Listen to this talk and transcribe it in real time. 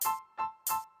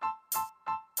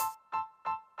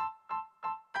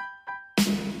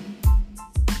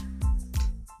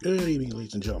Good evening,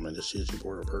 ladies and gentlemen. This is your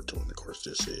boy Roberto, and of course,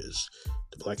 this is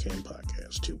the Black Hand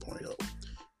Podcast 2.0.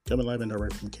 Coming live and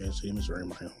direct from Kansas City, Missouri,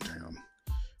 my hometown.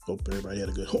 Hope everybody had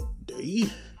a good day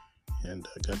and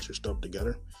got your stuff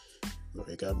together.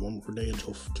 We got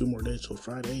two more days till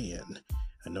Friday, and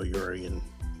I know you're already in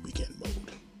weekend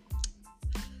mode.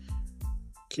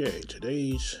 Okay,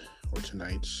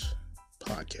 tonight's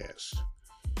podcast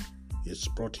is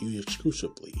brought to you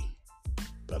exclusively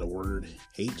by the word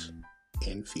hate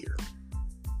and fear.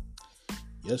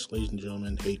 Yes, ladies and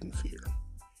gentlemen, hate and fear.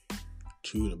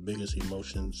 Two of the biggest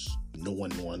emotions no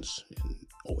one wants and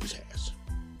always has.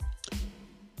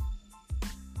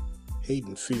 Hate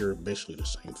and fear are basically the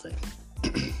same thing.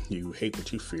 You hate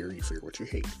what you fear what you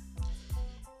hate.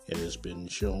 It has been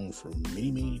shown for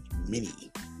many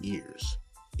years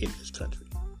in this country,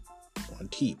 on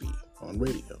TV, on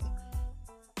radio,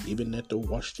 even at the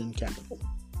Washington Capitol.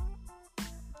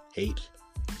 Hate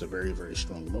is a very, very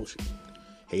strong emotion.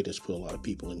 Hate has put a lot of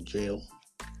people in jail.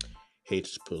 Hate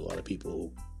has put a lot of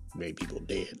people, made people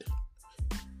dead.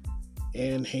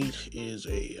 And hate is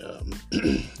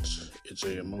it's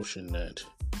an emotion that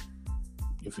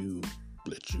if you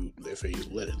let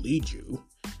it lead you,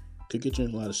 could get you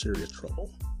in a lot of serious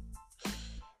trouble.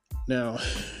 Now,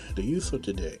 the youth of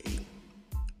today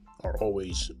are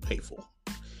always hateful.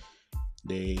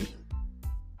 They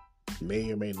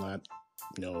may or may not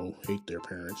hate their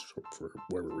parents for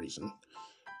whatever reason.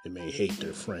 They may hate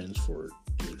their friends for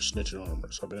either snitching on them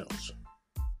or something else.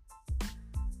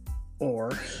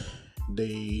 Or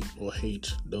they will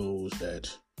hate those that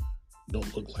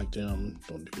don't look like them,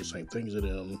 don't do the same things as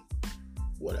them,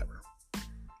 whatever.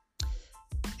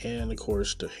 And of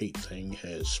course, the hate thing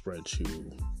has spread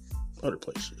to other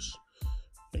places.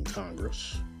 In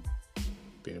Congress,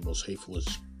 being the most hateful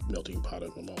is melting pot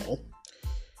of them all.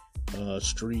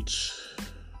 Streets,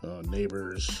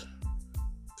 neighbors,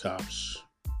 cops,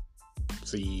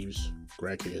 thieves,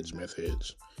 crackheads, meth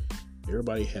heads.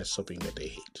 Everybody has something that they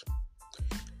hate.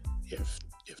 If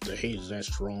the hate is that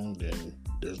strong, then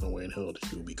there's no way in hell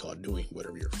that you'll be caught doing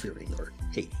whatever you're fearing or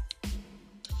hating.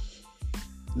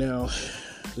 Now,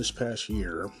 this past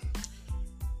year,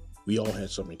 we all had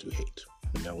something to hate,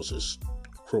 and that was this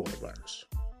coronavirus,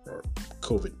 or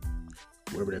COVID,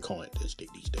 whatever they're calling it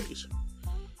these days.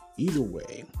 Either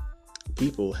way,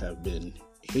 people have been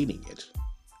hating it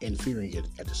and fearing it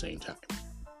at the same time.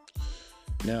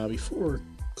 Now, before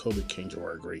COVID came to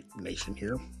our great nation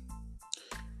here,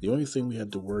 the only thing we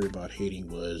had to worry about hating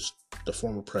was the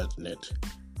former president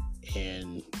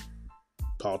and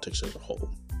politics as a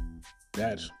whole.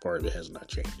 That part of it has not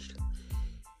changed.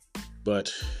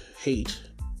 But hate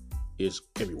is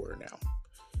everywhere now.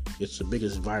 It's the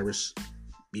biggest virus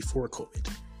before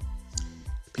COVID.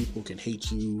 People can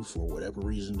hate you for whatever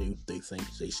reason they think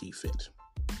they see fit.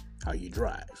 How you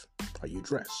drive, how you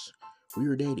dress, who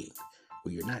you're dating,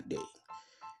 who you're not dating,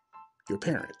 your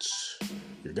parents,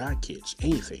 your godkids,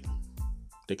 anything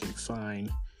they can find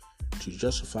to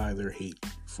justify their hate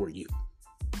for you.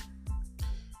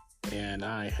 And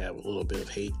I have a little bit of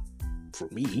hate for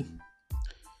me.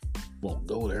 Won't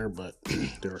go there, but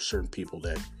there are certain people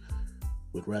that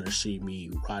would rather see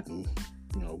me rotten,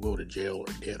 go to jail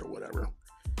or dead or whatever.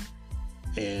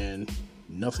 And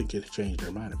nothing can change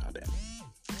their mind about that.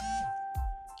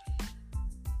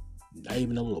 Not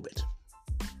even a little bit.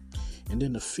 And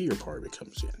then the fear part of it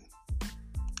comes in.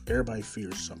 Everybody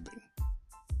fears something.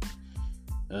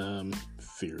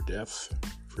 Fear death,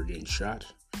 fear getting shot,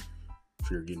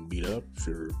 fear getting beat up,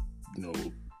 fear,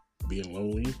 being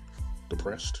lonely,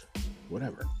 depressed,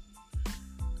 whatever.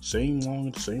 Same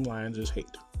lines as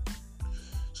hate.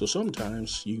 So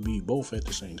sometimes you be both at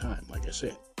the same time, like I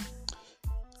said.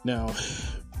 Now,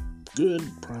 good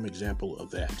prime example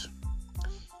of that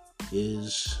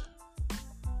is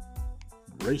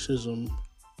racism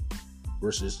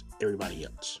versus everybody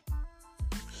else.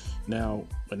 Now,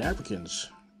 when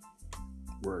Africans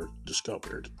were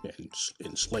discovered and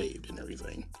enslaved and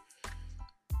everything,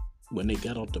 when they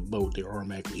got off the boat, they were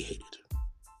automatically hated.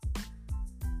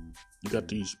 You got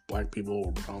these black people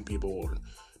or brown people or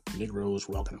Negroes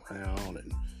walking around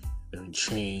and they're in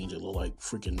chains and look like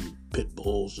freaking pit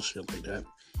bulls and shit like that.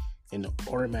 And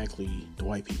automatically, the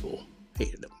white people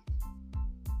hated them.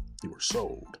 They were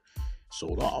sold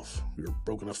off. We were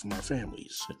broken up from our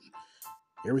families and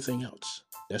everything else.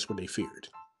 That's what they feared.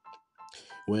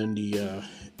 When the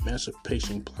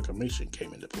Emancipation Proclamation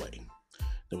came into play,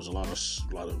 there was a lot of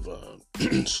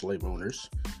slave owners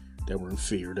that were in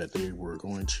fear that they were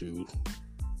going to,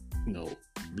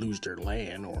 lose their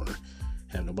land or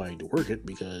have nobody to work it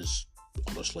because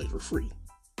all the slaves were free.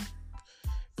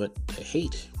 But the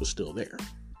hate was still there.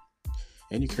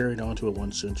 And you carry it on to a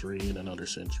one century and another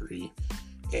century,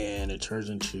 and it turns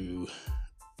into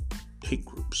hate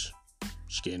groups,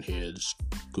 skinheads,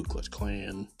 Ku Klux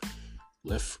Klan,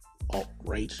 left, alt,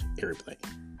 right, everything.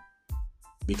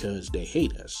 Because they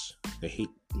hate us. They hate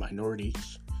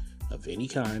minorities of any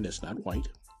kind that's not white.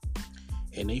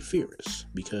 And they fear us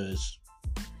because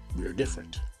we're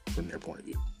different from their point of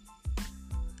view.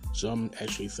 Some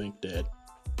actually think that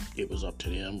it was up to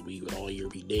them. We would all either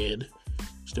be dead,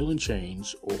 still in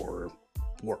chains, or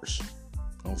worse.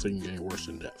 I don't think it can get any worse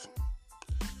than death.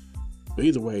 But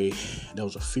either way, that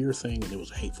was a fear thing and it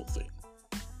was a hateful thing.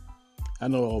 I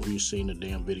know all of you seen the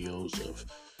damn videos of,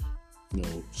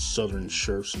 Southern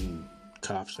sheriffs and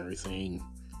cops and everything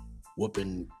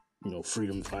whooping,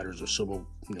 freedom fighters or civil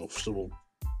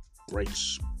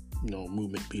rights,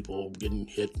 movement people getting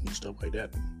hit and stuff like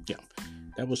that. Yeah,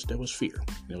 that was fear.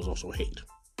 There was also hate.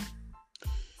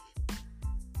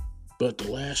 But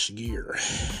the last year,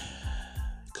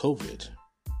 COVID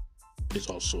is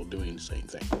also doing the same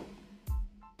thing.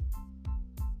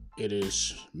 It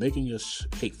is making us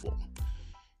hateful.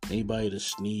 Anybody that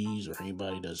sneezes, or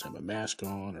anybody that doesn't have a mask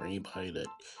on, or anybody that,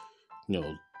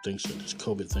 thinks that this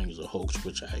COVID thing is a hoax,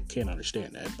 which I can't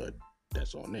understand that, but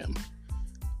that's on them.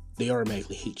 They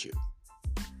automatically hate you.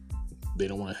 They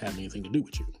don't want to have anything to do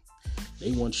with you.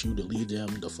 They want you to leave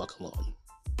them the fuck alone.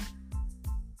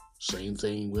 Same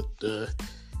thing with the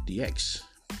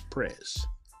ex-Prez.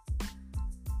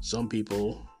 Some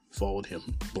people followed him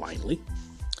blindly,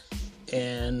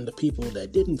 and the people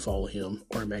that didn't follow him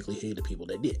automatically hated the people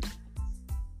that did.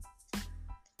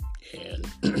 And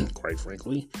quite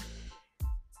frankly,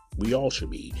 we all should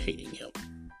be hating him.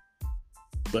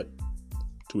 But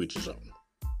to each his own.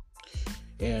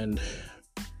 And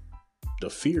the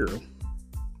fear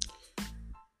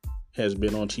has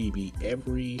been on TV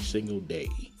every single day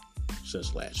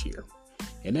since last year.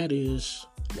 And that is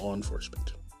law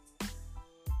enforcement.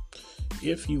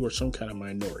 If you are some kind of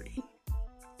minority,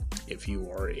 if you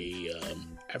are a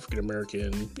African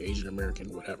American, Asian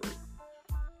American, whatever,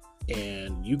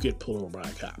 and you get pulled over by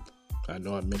a cop, I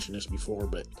know I've mentioned this before,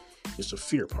 but it's a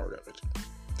fear part of it.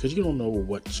 Because you don't know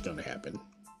what's going to happen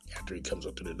after he comes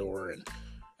up to the door and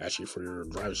asks you for your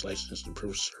driver's license and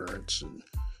proof of insurance and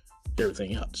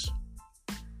everything else.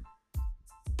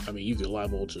 I mean, you get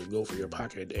liable to go for your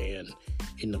pocket and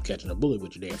end up catching a bullet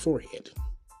with your damn forehead.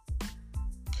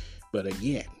 But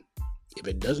again, if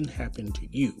it doesn't happen to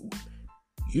you,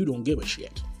 you don't give a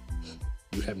shit.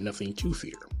 You have nothing to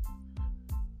fear.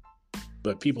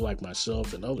 But people like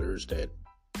myself and others that,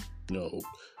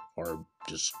 are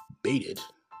just baited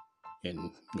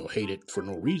and, hate it for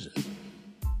no reason,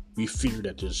 we fear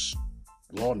that this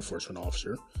law enforcement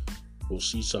officer will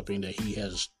see something that he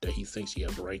thinks he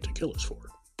has the right to kill us for.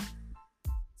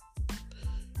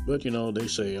 But, they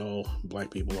say,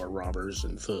 black people are robbers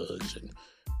and thugs, and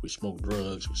we smoke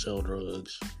drugs, we sell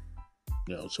drugs,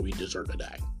 so we deserve to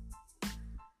die.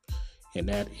 And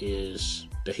that is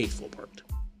the hateful part.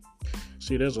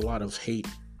 See, there's a lot of hate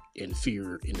and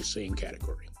fear in the same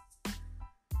category.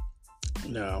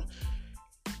 Now,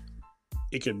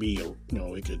 it could be,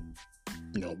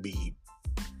 be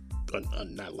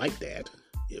not like that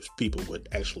if people would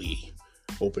actually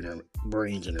open their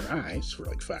brains and their eyes for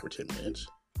like 5 or 10 minutes.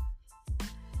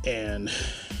 And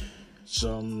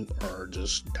some are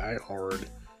just die hard,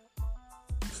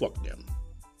 fuck them.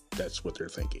 That's what they're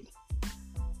thinking.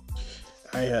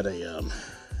 I had a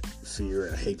fear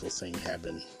and a hateful thing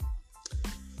happen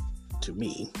to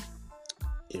me.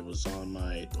 It was on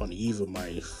the eve of my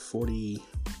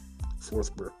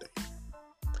 44th birthday.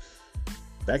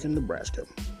 Back in Nebraska,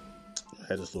 I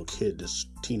had this little kid, this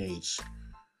teenage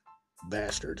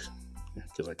bastard,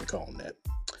 because I can call him that.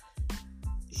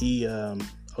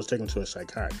 I was taking him to a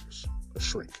psychiatrist, a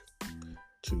shrink,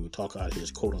 to talk out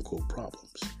his quote-unquote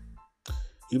problems.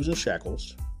 He was in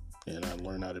shackles, and I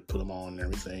learned how to put them on and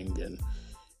everything, and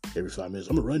every 5 minutes,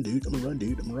 I'm gonna run, dude. I'm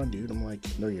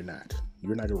like, no, you're not.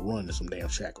 You're not gonna run to some damn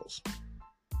shackles.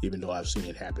 Even though I've seen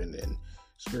it happen, and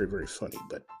it's very, very funny,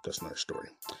 but that's another story.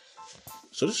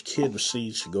 So this kid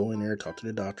proceeds to go in there, talk to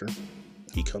the doctor.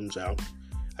 He comes out.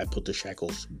 I put the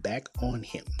shackles back on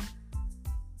him.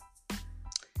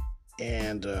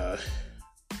 And I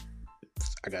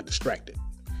got distracted.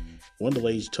 One of the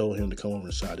ladies told him to come over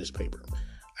and sign this paper.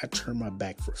 I turned my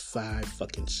back for 5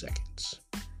 fucking seconds.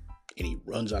 And he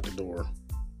runs out the door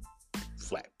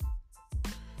flat.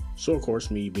 So, of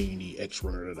course, me being the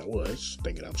ex-runner that I was,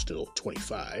 thinking I'm still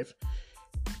 25,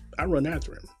 I run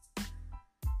after him.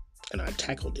 And I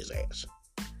tackled his ass.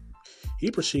 He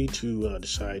proceeded to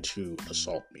decide to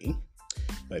assault me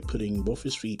by putting both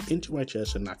his feet into my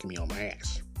chest and knocking me on my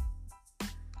ass.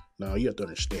 Now, you have to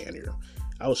understand here,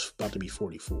 I was about to be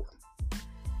 44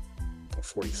 or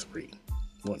 43,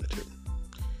 one of the two.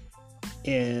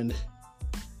 And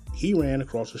he ran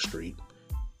across the street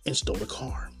and stole a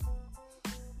car.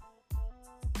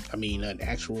 I mean, an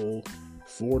actual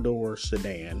 4-door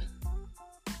sedan,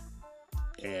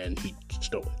 and he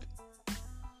stole it.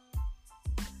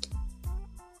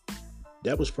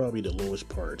 That was probably the lowest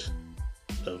part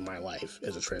of my life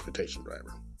as a transportation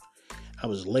driver. I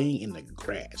was laying in the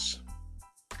grass,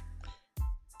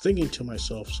 thinking to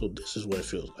myself, so this is what it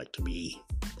feels like to be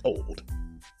old.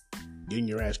 Getting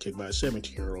your ass kicked by a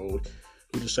 17-year-old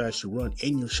who decides to run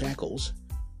in your shackles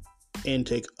and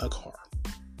take a car.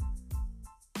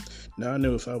 Now, I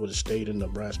knew if I would have stayed in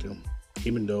Nebraska,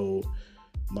 even though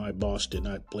my boss did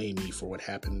not blame me for what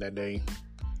happened that day,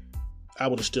 I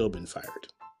would have still been fired.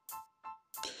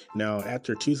 Now,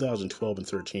 after 2012 and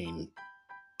 13,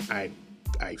 I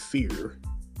fear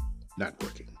not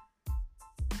working.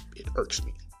 It irks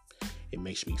me. It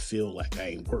makes me feel like I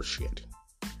ain't worth shit.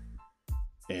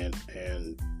 And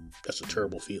that's a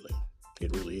terrible feeling.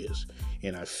 It really is.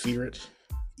 And I fear it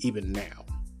even now.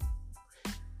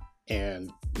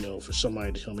 And, for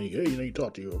somebody to tell me, hey, you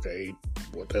talk to you, okay,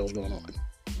 what the hell's going on?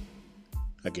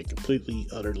 I get completely,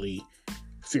 utterly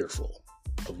fearful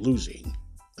of losing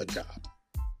a job.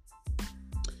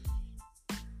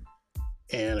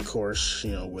 And, of course,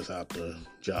 without the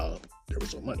job, there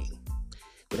was no money.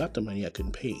 Without the money, I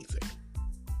couldn't pay anything.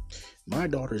 My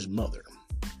daughter's mother,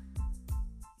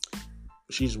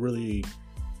 she's really,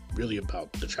 really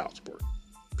about the child support.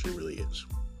 She really is.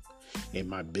 And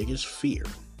my biggest fear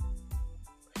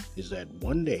is that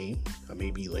one day, I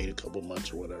may be late a couple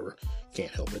months or whatever,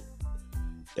 can't help it,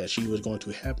 that she was going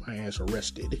to have my ass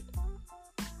arrested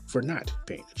for not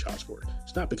paying the child support.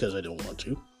 It's not because I don't want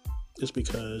to. It's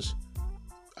because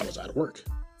I was out of work.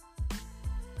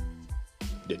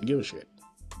 Didn't give a shit.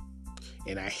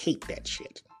 And I hate that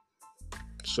shit.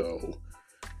 So,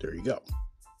 there you go.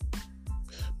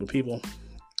 But people,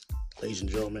 ladies and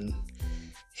gentlemen,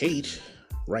 hate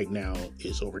right now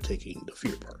is overtaking the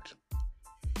fear part.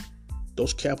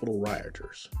 Those Capitol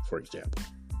rioters, for example,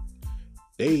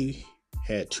 they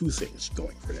had two things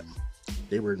going for them.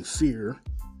 They were in fear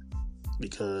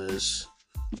because,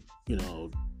 I don't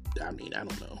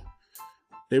know.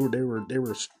 They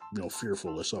were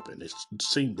fearful of something. It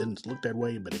didn't look that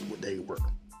way, but they were.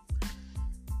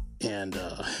 And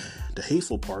the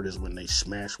hateful part is when they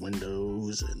smash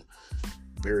windows and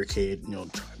barricade,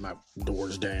 my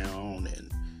doors down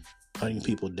and hunting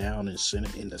people down in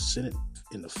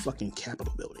the fucking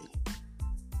Capitol building,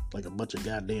 like a bunch of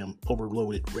goddamn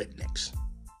overloaded rednecks,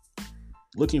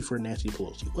 looking for Nancy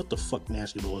Pelosi. What the fuck,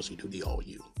 Nancy Pelosi, do they owe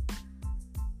you?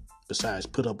 Besides,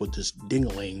 put up with this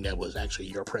dingling that was actually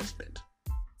your president.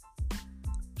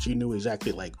 She knew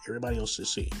exactly, like everybody else to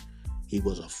see, he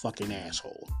was a fucking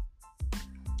asshole.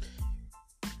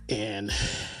 And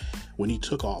when he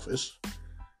took office,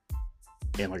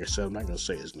 and like I said, I'm not going to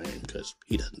say his name because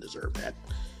he doesn't deserve that.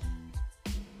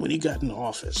 When he got in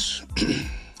office,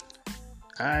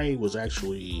 I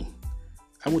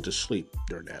went to sleep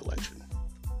during that election.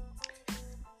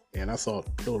 And I thought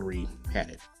Hillary had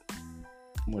it.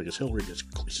 I'm like, it's Hillary,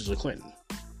 she's a Clinton.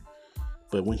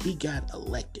 But when he got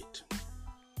elected,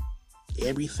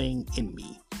 everything in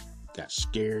me got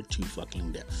scared to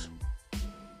fucking death.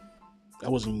 I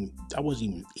wasn't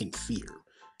even in fear.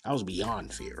 I was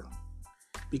beyond fear.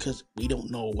 Because we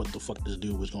don't know what the fuck this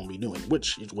dude was going to be doing,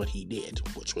 which is what he did,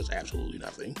 which was absolutely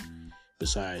nothing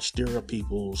besides stir up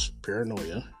people's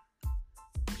paranoia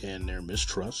and their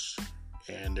mistrust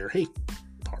and their hate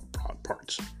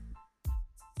parts.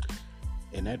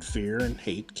 And that fear and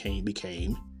hate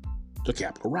became the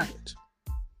Capitol riot.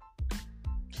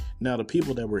 Now, the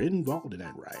people that were involved in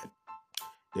that riot,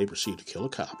 they proceeded to kill a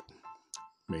cop.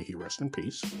 May he rest in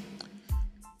peace.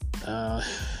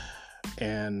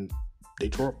 And they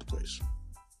tore up the place.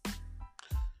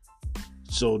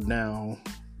 So now,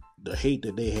 the hate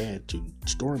that they had to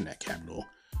storm that Capitol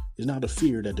is now the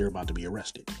fear that they're about to be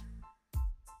arrested.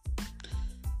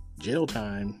 Jail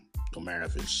time, no matter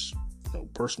if it's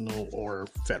personal or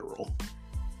federal,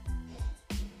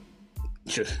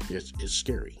 it's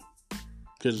scary.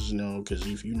 Because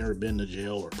if you've never been to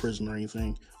jail or prison or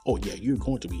anything, oh yeah, you're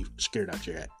going to be scared out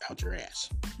your ass.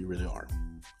 You really are.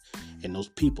 And those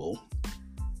people,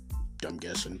 I'm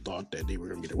guessing, thought that they were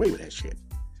going to get away with that shit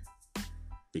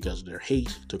because their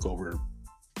hate took over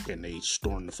and they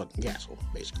stormed the fucking castle,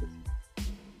 basically,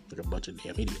 like a bunch of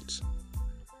damn idiots.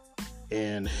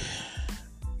 And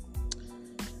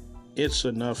hate is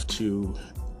enough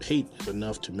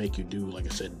to make you do, like I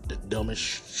said, the dumbest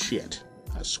shit,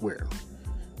 I swear.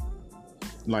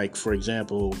 Like, for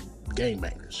example,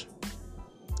 gangbangers.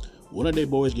 One of their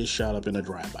boys gets shot up in a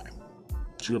drive-by.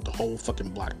 Shoot up the whole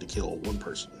fucking block to kill one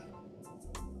person.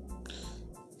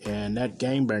 And that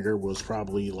gangbanger was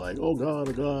probably like, oh God,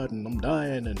 and I'm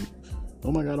dying, and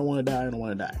oh my God, I don't want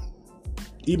to die.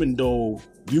 Even though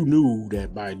you knew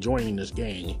that by joining this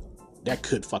gang, that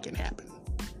could fucking happen.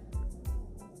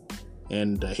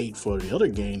 And the hate for the other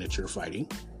gang that you're fighting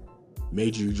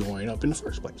made you join up in the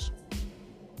first place.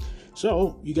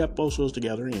 So you got both those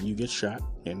together and you get shot,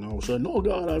 and all of a sudden, oh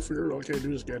God, I fear, I can't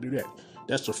do this, can't do that.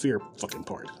 That's the fear fucking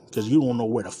part, because you don't know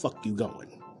where the fuck you going,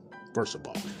 first of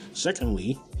all.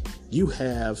 Secondly, you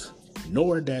have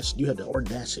the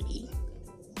audacity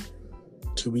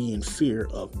to be in fear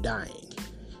of dying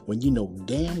when you know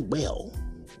damn well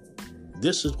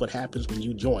this is what happens when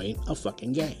you join a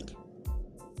fucking gang.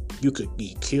 You could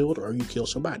be killed or you kill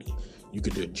somebody. You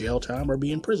could do jail time or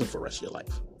be in prison for the rest of your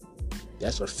life.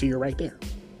 That's a fear right there.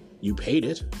 You paid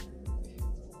it,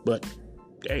 but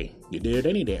hey, you did it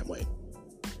any damn way.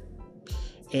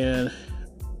 And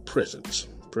prisons.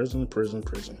 Prison.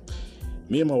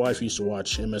 Me and my wife used to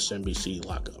watch MSNBC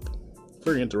Lockup.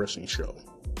 Very interesting show.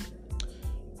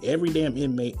 Every damn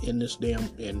inmate in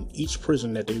each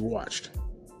prison that they watched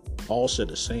all said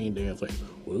the same damn thing.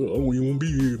 Well, I don't even want to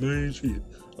be here, man. Shit.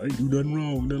 I ain't do nothing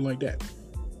wrong, nothing like that.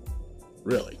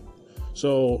 Really.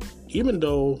 So, even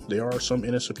though there are some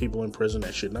innocent people in prison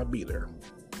that should not be there,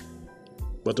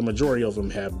 but the majority of them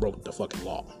have broken the fucking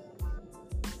law.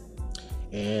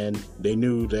 And they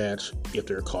knew that if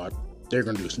they're caught, they're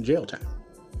going to do some jail time.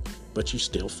 But you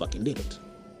still fucking did it.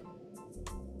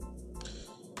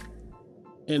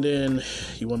 And then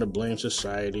you want to blame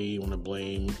society, you want to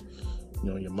blame,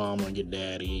 your mama and your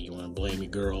daddy, you want to blame your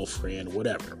girlfriend,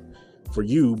 whatever, for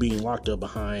you being locked up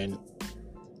behind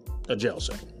a jail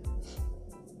cell.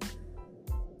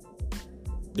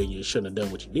 Then you shouldn't have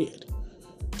done what you did,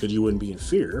 because you wouldn't be in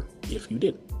fear if you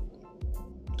didn't.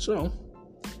 So,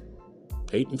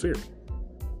 hate and fear.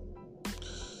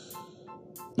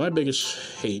 My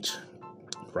biggest hate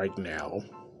right now,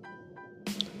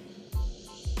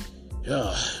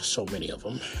 so many of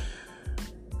them.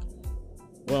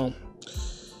 Well,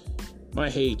 my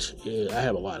hate, I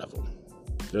have a lot of them.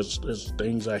 There's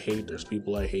things I hate, there's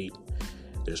people I hate,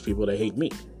 there's people that hate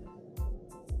me,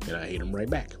 and I hate them right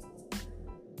back.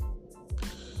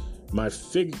 My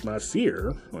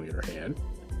fear, on the other hand,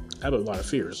 I have a lot of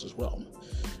fears as well.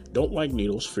 Don't like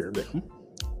needles, fear them.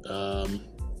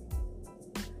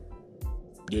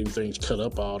 Getting things cut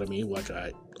up out of me like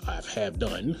I have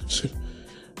done.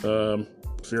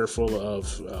 Fearful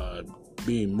of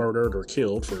being murdered or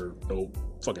killed for no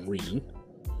fucking reason.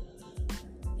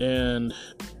 And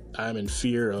I'm in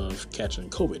fear of catching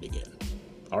COVID again.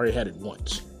 I already had it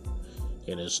once.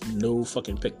 And it's no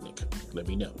fucking picnic. Let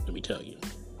me tell you.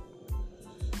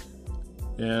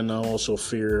 And I also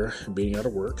fear being out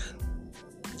of work.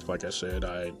 Like I said,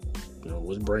 I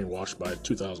was brainwashed by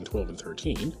 2012 and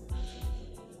 13.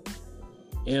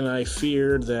 And I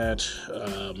feared that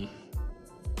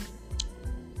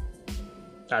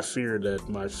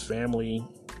my family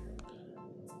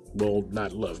will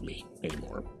not love me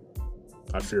anymore.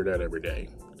 I fear that every day.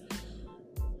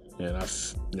 And I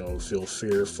feel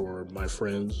fear for my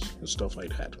friends and stuff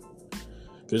like that.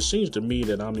 Because it seems to me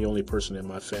that I'm the only person in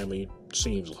my family,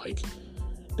 seems like,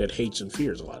 that hates and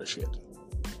fears a lot of shit.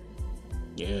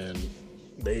 And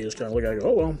they just kind of look at it and go,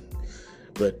 oh, well.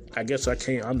 But I guess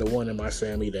I'm the one in my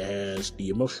family that has the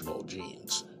emotional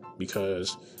genes.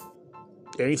 Because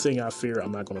anything I fear,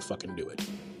 I'm not going to fucking do it.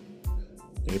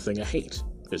 Anything I hate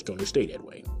is going to stay that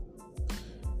way.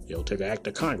 It'll take an act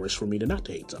of Congress for me to not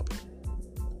to hate something.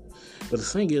 But the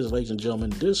thing is, ladies and gentlemen,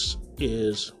 this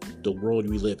is the world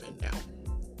we live in now.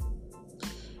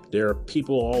 There are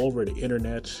people all over the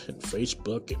internet and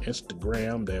Facebook and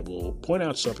Instagram that will point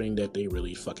out something that they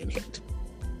really fucking hate.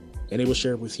 And they will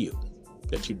share it with you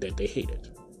that they hate it.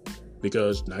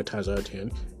 Because 9 times out of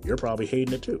 10, you're probably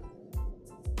hating it too.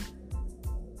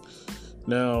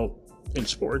 Now, in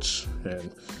sports,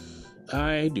 and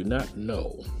I do not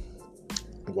know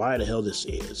why the hell this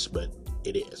is, but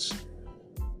it is.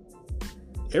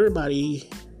 Everybody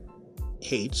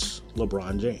hates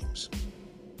LeBron James.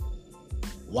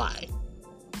 Why?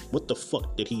 What the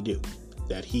fuck did he do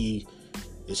that he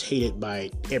is hated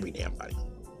by every damn body?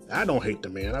 I don't hate the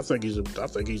man. I think he's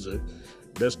the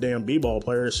best damn b-ball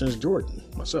player since Jordan,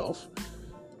 myself.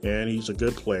 And he's a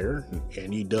good player,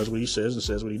 and he does what he says and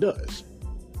says what he does.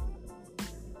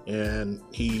 And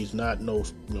he's not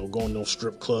going no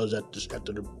strip clubs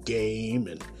after the game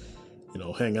and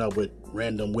hanging out with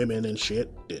random women and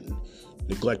shit and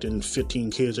neglecting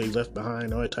 15 kids they left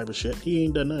behind, all that type of shit. He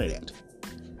ain't done none of that.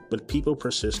 But people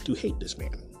persist to hate this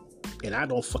man. And I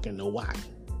don't fucking know why.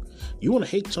 You want to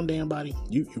hate some damn body?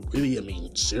 You really,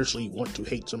 seriously want to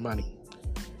hate somebody?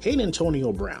 Hate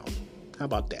Antonio Brown. How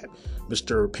about that?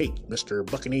 Mr. Pate, Mr.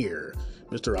 Buccaneer,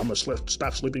 Mr. I'm going to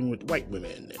stop sleeping with white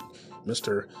women, and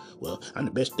Mr. Well, I'm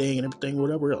the best thing and everything,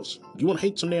 whatever else. You want to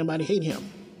hate some damn body? Hate him.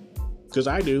 Because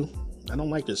I do. I don't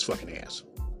like this fucking ass.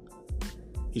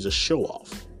 He's a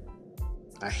show-off.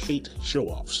 I hate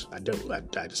show-offs. I don't.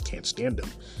 I just can't stand them.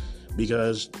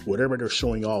 Because whatever they're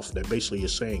showing off, that basically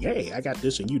is saying, hey, I got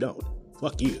this and you don't.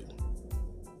 Fuck you.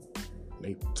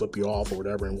 They flip you off or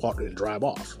whatever and walk and drive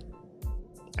off.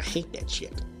 I hate that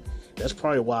shit. That's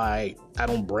probably why I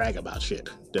don't brag about shit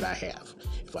that I have.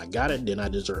 If I got it, then I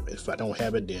deserve it. If I don't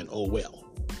have it, then oh well.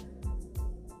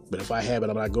 But if I have it,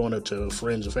 I'm not going up to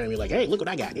friends and family like, hey, look what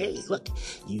I got. Hey, look,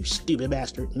 you stupid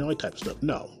bastard. You know, that type of stuff.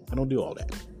 No, I don't do all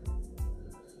that.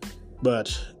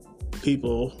 But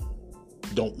people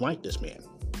don't like this man.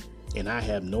 And I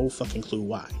have no fucking clue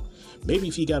why. Maybe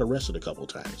if he got arrested a couple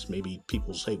times, maybe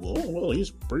people say, well,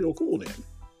 he's real cool then.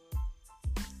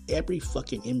 Every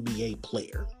fucking NBA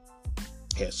player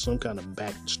has some kind of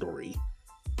backstory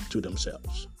to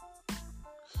themselves.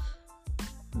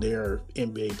 There are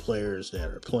NBA players that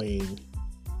are playing,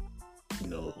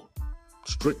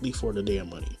 strictly for the damn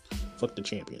money. Fuck the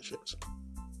championships.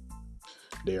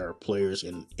 There are players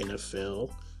in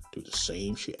NFL do the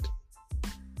same shit.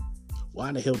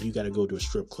 Why the hell do you gotta go to a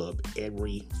strip club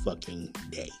every fucking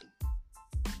day?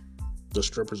 The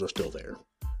strippers are still there.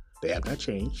 They have not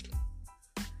changed.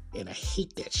 And I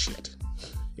hate that shit.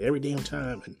 Every damn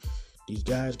time. And these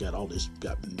guys got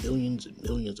millions and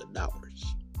millions of dollars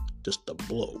just to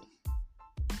blow.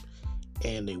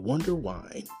 And they wonder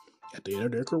why, at the end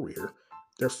of their career,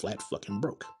 they're flat fucking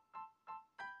broke.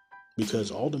 Because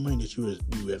all the money that you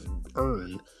have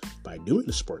earned by doing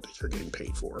the sport that you're getting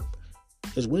paid for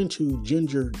is went to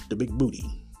Ginger the big booty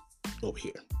over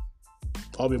here.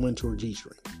 All of it went to her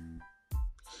G-string.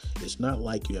 It's not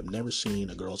like you have never seen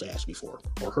a girl's ass before,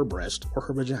 or her breast, or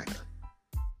her vagina.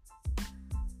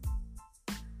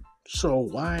 So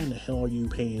why in the hell are you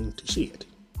paying to see it?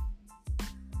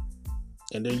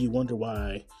 And then you wonder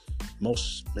why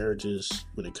most marriages,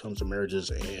 when it comes to marriages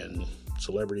and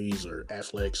celebrities or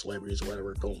athletic celebrities or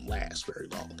whatever, don't last very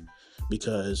long.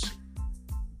 Because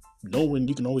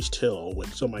you can always tell when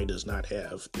somebody did not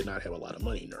have a lot of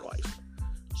money in their life.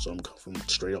 Some come from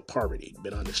straight up poverty,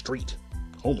 been on the street,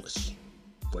 homeless,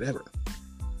 whatever.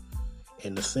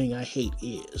 And the thing I hate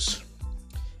is,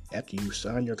 after you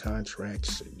sign your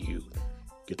contracts and you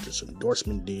get this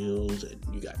endorsement deals and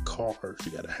you got cars,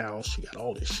 you got a house, you got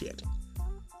all this shit,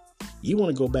 you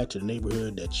want to go back to the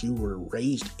neighborhood that you were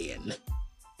raised in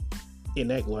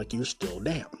and act like you're still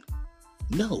down.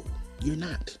 No, you're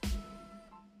not.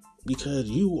 Because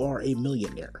you are a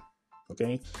millionaire,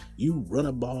 okay? You run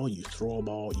a ball, you throw a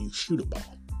ball, you shoot a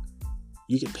ball.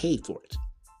 You get paid for it.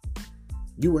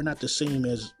 You are not the same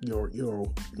as your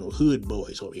hood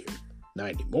boys over here. Not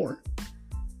anymore.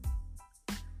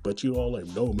 But you all like,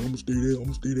 no, I'm gonna stay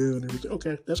there, and everything.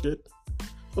 Okay, that's good.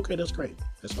 Okay, that's great.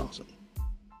 That's awesome.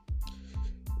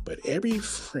 But every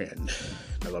friend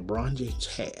that LeBron James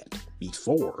had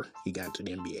before he got to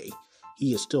the NBA,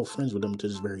 he is still friends with them to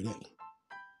this very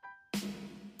day.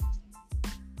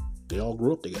 They all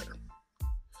grew up together.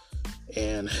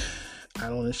 And I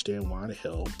don't understand why the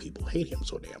hell people hate him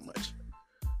so damn much.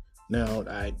 Now,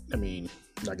 I mean,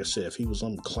 like I said, if he was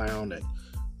some clown that,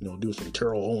 doing some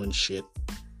Terrell Owens shit,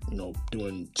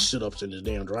 doing sit-ups in his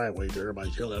damn driveway,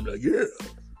 everybody's yelling, I'm like, yeah.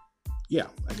 Yeah,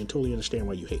 I can totally understand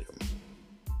why you hate him.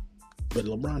 But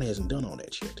LeBron hasn't done all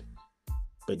that shit.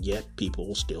 But yet,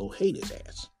 people still hate his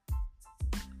ass.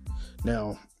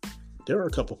 Now, there are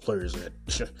a couple players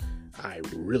that I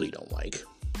really don't like.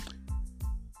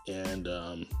 And,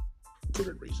 for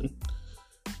good reason.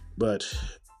 But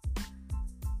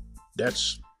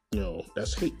that's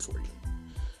hate for you.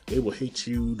 They will hate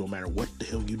you no matter what the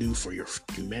hell you do for your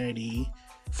humanity,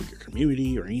 for your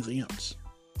community, or anything else.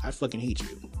 I fucking hate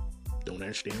you. Don't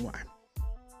understand why.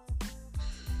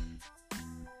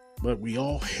 But we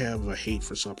all have a hate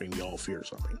for something. We all fear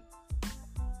something.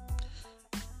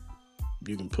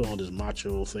 You can put on this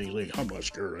macho thing like, I'm not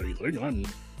scared of anything.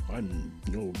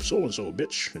 I'm so-and-so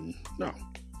bitch. And no,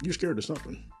 you're scared of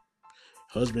something.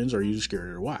 Husbands are usually scared of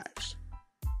their wives.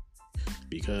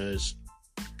 Because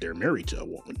they're married to a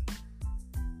woman.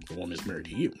 The woman is married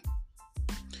to you.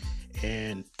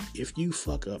 And if you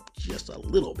fuck up just a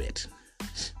little bit,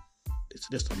 it's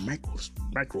just a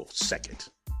microsecond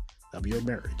of your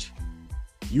marriage,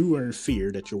 you are in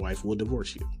fear that your wife will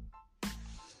divorce you.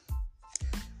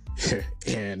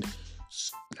 And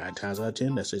 9 times out of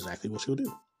 10, that's exactly what she'll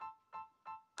do.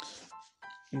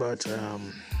 But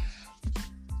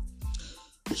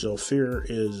so fear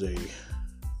is a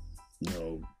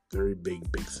very big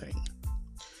thing.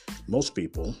 Most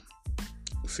people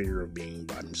fear of being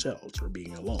by themselves or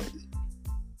being alone.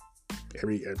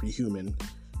 Every human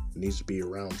needs to be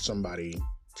around somebody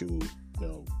to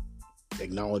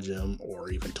acknowledge them or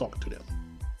even talk to them.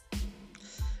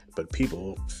 But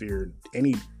people fear,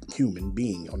 any human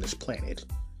being on this planet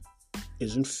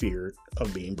is in fear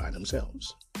of being by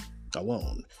themselves,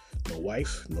 alone. No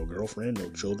wife, no girlfriend, no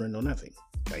children, no nothing.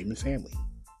 Not even family.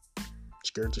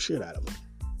 Scared the shit out of them.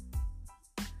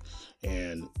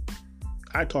 And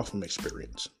I talk from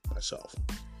experience myself.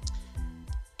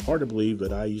 Hard to believe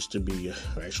that I used to be,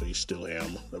 actually still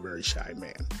am, a very shy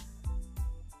man.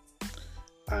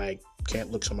 I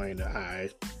can't look somebody in the eye,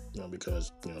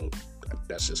 because,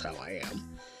 that's just how I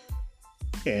am.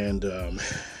 And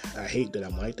I hate that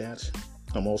I'm like that.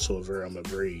 I'm also I'm a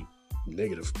very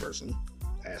negative person.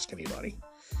 Ask anybody.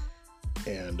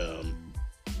 And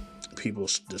people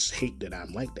just hate that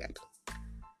I'm like that. Oh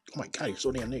my God, you're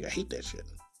so damn nigga. I hate that shit.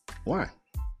 Why?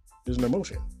 There's an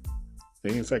emotion.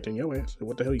 It ain't affecting your ass.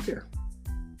 What the hell you care?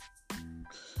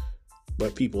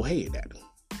 But people hate that.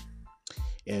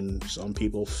 And some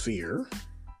people fear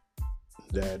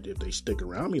that if they stick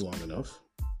around me long enough,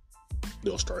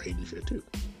 they'll start hating shit too.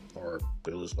 Or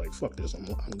they'll just like, fuck this, I'm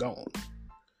gone.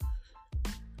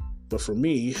 But for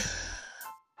me,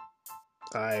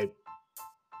 I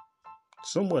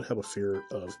somewhat have a fear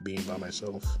of being by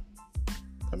myself.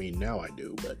 I mean, now I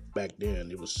do, but back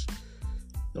then it was,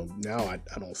 now I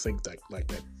don't think like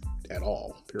that at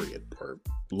all, period, or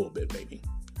a little bit maybe.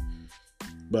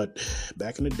 But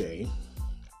back in the day,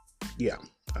 yeah,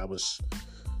 I was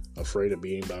afraid of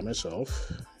being by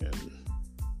myself, and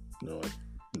no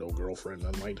girlfriend,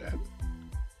 nothing like that.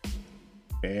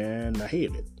 And I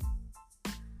hated it.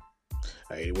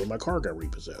 I hated when my car got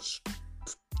repossessed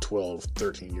 12,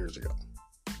 13 years ago.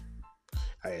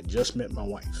 I had just met my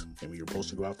wife, and we were supposed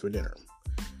to go out for dinner.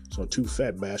 So two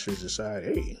fat bastards decide,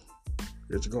 hey,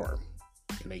 here's a car.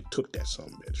 And they took that son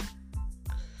of a bitch.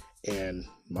 And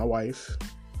my wife,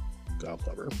 God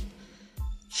love her,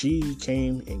 she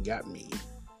came and got me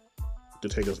to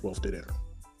take us both to dinner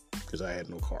because I had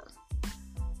no car.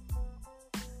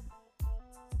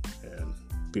 And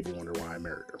people wonder why I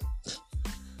married her.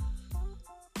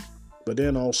 But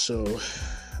then also,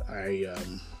 I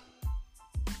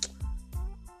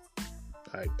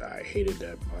hated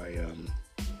that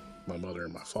my mother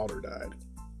and my father died.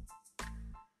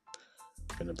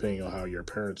 And depending on how your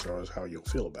parents are is how you'll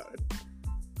feel about it.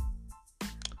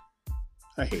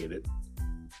 I hate it.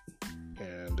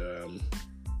 And a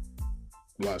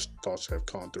lot of thoughts have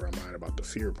gone through my mind about the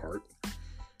fear part.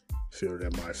 Fear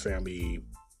that my family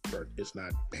is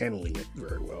not handling it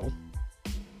very well.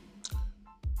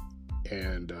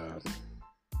 And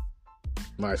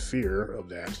my fear of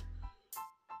that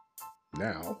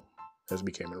now has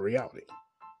become a reality.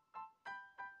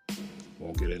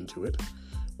 Won't get into it,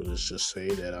 but let's just say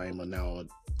that I'm an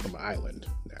island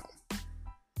now.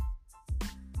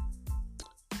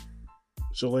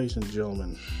 So, ladies and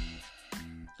gentlemen,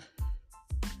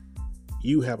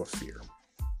 you have a fear.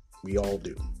 We all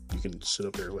do. You can sit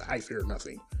up there and say, I fear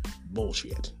nothing.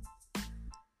 Bullshit.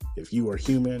 If you are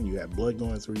human, you have blood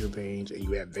going through your veins, and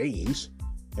you have veins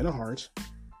and a heart,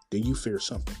 then you fear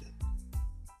something.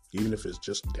 Even if it's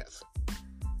just death.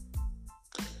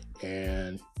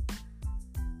 And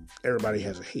everybody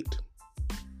has a hate.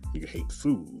 You can hate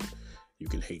food. You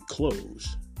can hate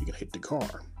clothes. You can hate the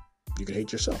car. You can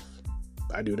hate yourself.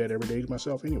 I do that every day to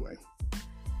myself anyway.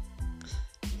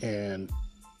 And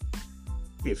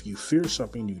if you fear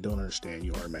something you don't understand,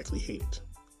 you automatically hate it.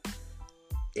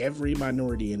 Every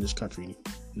minority in this country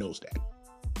knows that.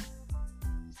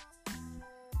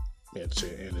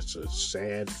 It's a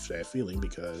sad feeling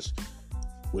because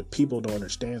when people don't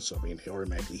understand something, they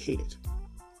automatically hate it.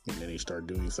 And then they start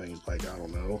doing things like, I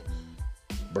don't know,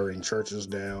 burning churches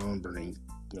down, burning,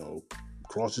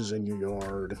 crosses in your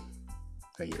yard,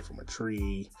 hanging you from a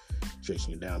tree,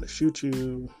 chasing you down to shoot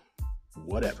you,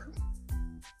 whatever.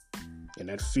 And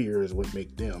that fear is what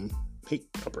makes them hate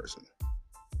a person.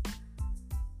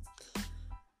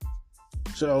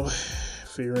 So,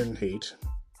 fear and hate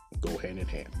go hand in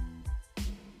hand.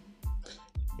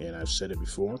 And I've said it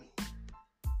before.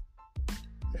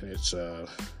 And it's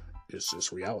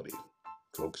just reality,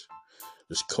 folks.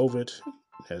 This COVID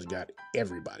has got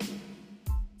everybody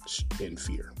in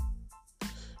fear.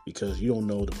 Because you don't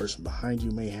know the person behind you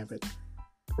may have it.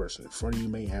 The person in front of you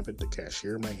may have it. The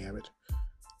cashier may have it.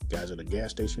 Guys at the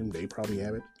gas station, they probably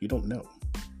have it. You don't know.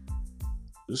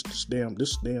 This damn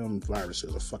virus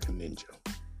is a fucking ninja.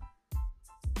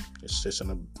 It sits in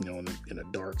a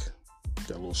dark,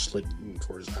 got a little slit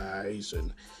for his eyes,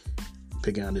 and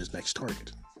picking out his next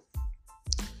target.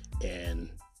 And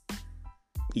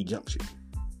he jumps you.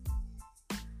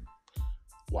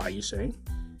 Why, you say?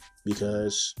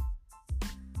 Because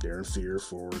they're in fear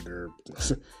for their...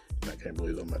 I can't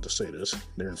believe I'm about to say this.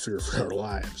 They're in fear for their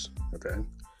lives, okay?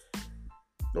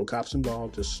 No cops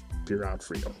involved, just pure out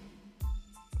freedom.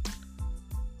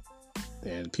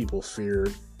 And people fear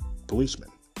policemen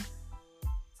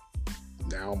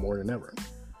now more than ever.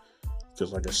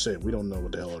 Because like I said, we don't know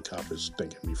what the hell a cop is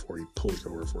thinking before he pulls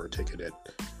you over for a ticket that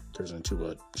turns into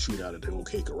a shootout at the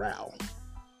OK Corral.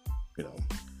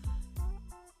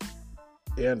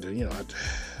 And,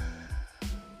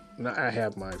 I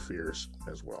have my fears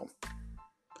as well.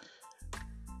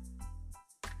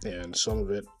 And some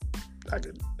of it, I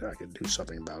could do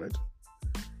something about it.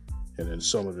 And then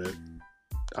some of it,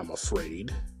 I'm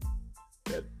afraid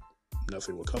that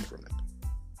nothing will come from it.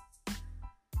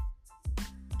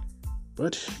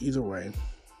 But either way,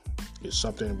 it's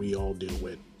something we all deal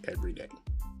with every day.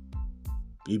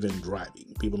 Even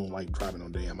driving. People don't like driving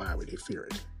on the damn highway. They fear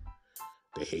it.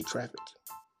 They hate traffic.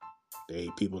 They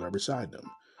hate people that are beside them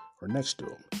or next to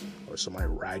them or somebody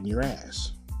riding your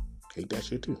ass. Hate that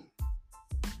shit too.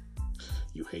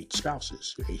 You hate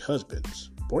spouses. You hate husbands,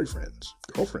 boyfriends,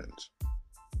 girlfriends.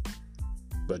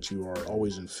 But you are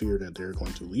always in fear that they're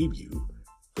going to leave you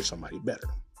for somebody better.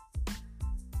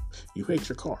 You hate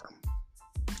your car.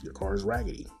 Your car is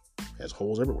raggedy, has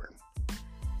holes everywhere.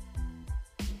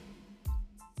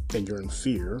 And you're in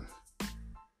fear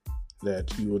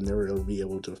that you will never ever be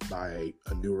able to buy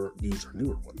a newer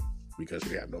one because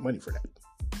you have no money for that.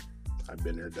 I've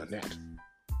been there, done that.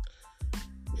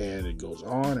 And it goes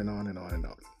on and on and on and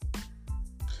on.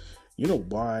 You know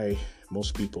why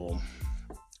most people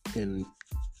in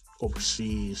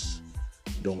overseas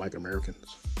don't like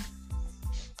Americans?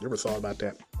 You ever thought about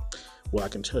that? Well, I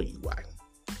can tell you why.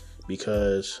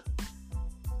 Because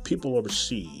people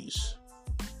overseas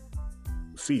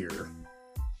fear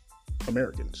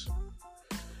Americans.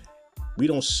 We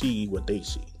don't see what they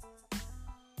see.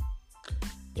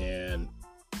 And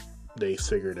they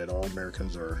figure that all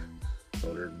Americans are,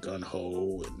 they're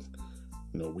gun-ho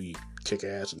and, we kick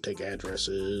ass and take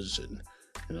addresses and,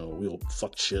 we'll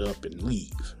fuck shit up and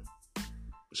leave.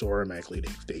 So automatically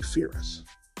they fear us.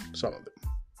 Some of them.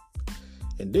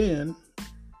 And then,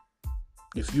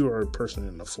 if you are a person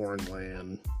in a foreign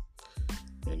land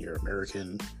and you're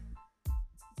American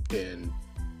and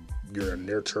you're in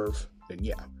their turf, then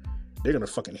yeah, they're gonna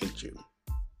fucking hate you.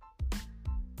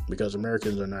 Because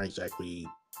Americans are not exactly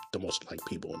the most liked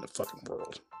people in the fucking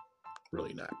world.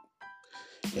 Really not.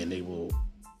 And they will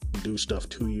do stuff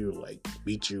to you, like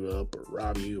beat you up or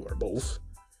rob you or both,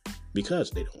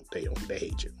 because they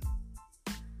hate you.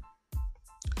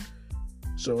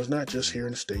 So it's not just here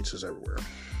in the States, it's everywhere.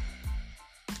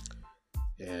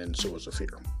 And so is the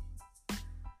fear.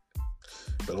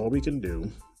 But all we can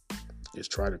do is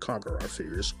try to conquer our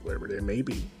fears, whatever they may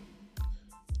be,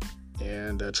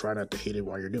 and try not to hate it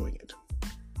while you're doing it.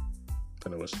 I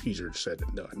know it's easier said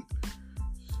than done.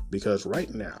 Because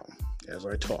right now, as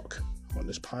I talk on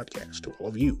this podcast to all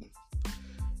of you,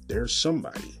 there's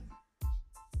somebody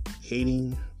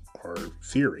hating or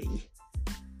fearing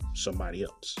somebody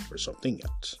else or something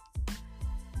else.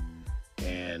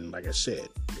 And like I said,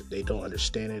 if they don't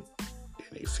understand it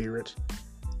and they fear it,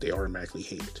 they automatically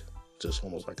hate it. It's just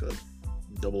almost like a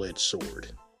double-edged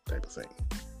sword type of thing.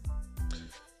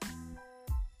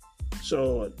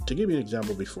 So, to give you an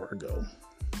example before I go,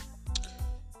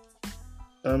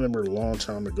 I remember a long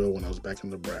time ago when I was back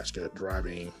in Nebraska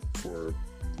driving for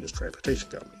this transportation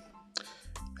company.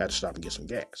 I had to stop and get some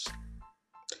gas.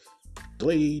 The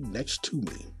lady next to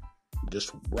me,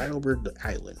 just right over the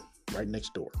island, right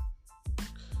next door,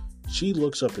 she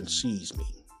looks up and sees me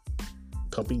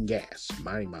pumping gas,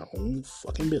 minding my own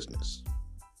fucking business.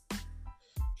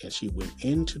 And she went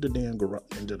into the damn garage,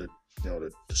 into the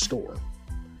store,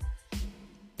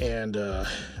 and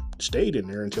stayed in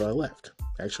there until I left.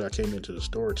 Actually, I came into the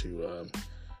store to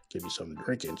give me something to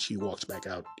drink, and she walks back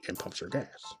out and pumps her gas.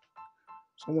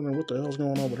 So I'm wondering what the hell's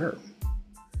going on with her.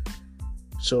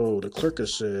 So the clerk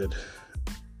said,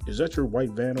 "Is that your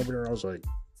white van over there?" I was like,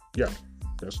 "Yeah,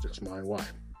 that's mine. Why?"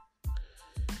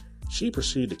 She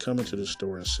proceeded to come into the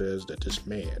store and says that this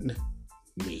man,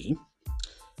 me,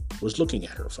 was looking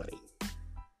at her funny.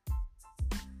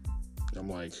 I'm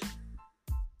like,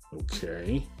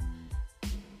 okay.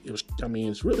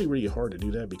 It's really, really hard to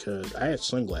do that because I had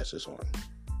sunglasses on.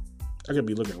 I could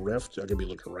be looking left, I could be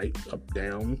looking right, up,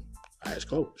 down, eyes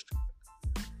closed.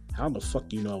 How the fuck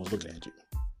do you know I was looking at you?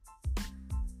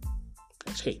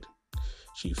 That's hate.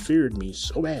 She feared me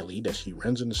so badly that she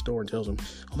runs in the store and tells him,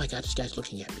 "Oh my God, this guy's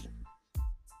looking at me."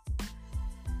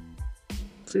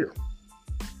 Fear.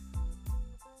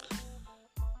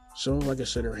 So, like I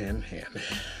said, they're hand in hand.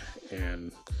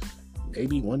 And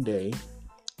maybe one day,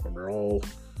 when we're all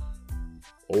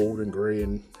old and gray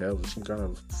and have some kind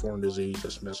of foreign disease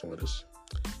that's messing with us,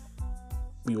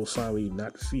 we will finally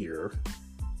not fear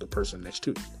the person next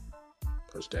to you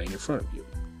or standing in front of you,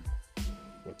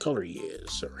 what color he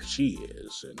is or she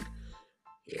is, and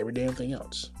every damn thing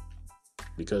else.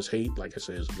 Because hate, like I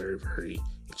said, is very, very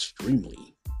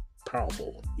extremely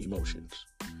powerful emotions.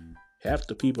 Half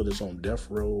the people that's on death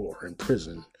row or in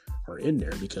prison are in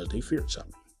there because they feared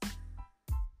something.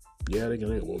 Yeah, they can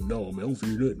say, "Well, no, man, I don't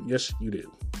fear nothing." Yes, you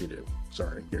do. You do.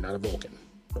 Sorry, you're not a Vulcan.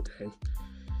 Okay.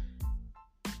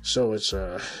 So it's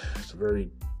a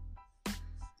very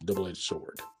double-edged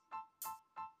sword.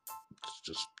 It's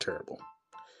just terrible.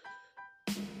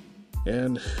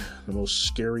 And the most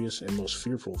scariest and most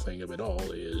fearful thing of it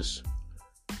all is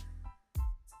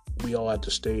we all have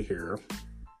to stay here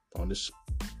on this,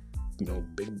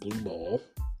 big blue ball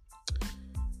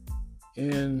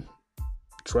and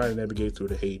try to navigate through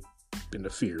the hate and the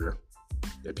fear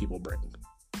that people bring.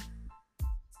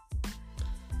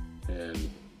 And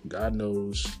God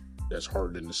knows that's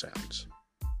harder than it sounds.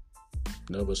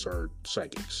 None of us are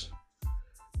psychics,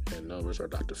 and none of us are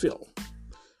Dr. Phil.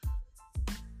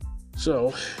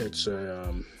 So it's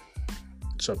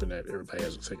something that everybody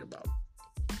has to think about.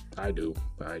 I do.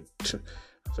 I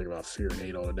think about fear and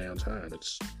hate all the damn time.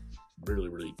 It's really,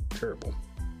 really terrible.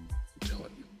 I'm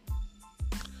telling you.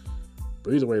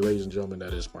 But either way, ladies and gentlemen,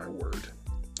 that is my word.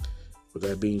 With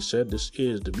that being said, this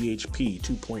is the BHP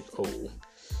 2.0.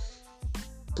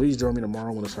 Please join me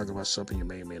tomorrow when I talk about something you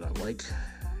may or may not like.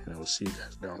 And I will see you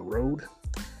guys down the road.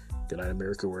 Good night,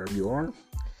 America, wherever you are.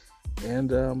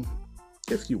 And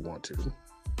if you want to,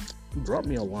 drop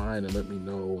me a line and let me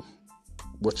know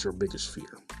what's your biggest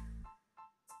fear.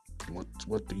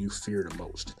 What do you fear the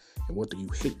most? And what do you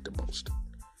hate the most?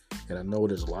 And I know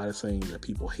there's a lot of things that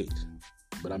people hate.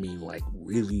 But I mean, like,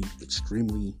 really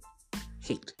extremely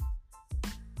hate.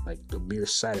 Like, the mere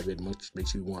sight of it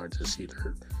makes you want to just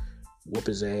either whoop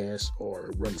his ass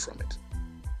or run from it.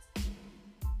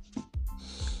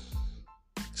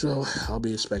 So, I'll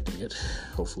be expecting it.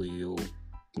 Hopefully you'll,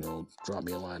 drop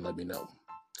me a line, let me know.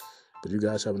 But you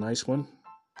guys have a nice one.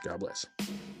 God bless.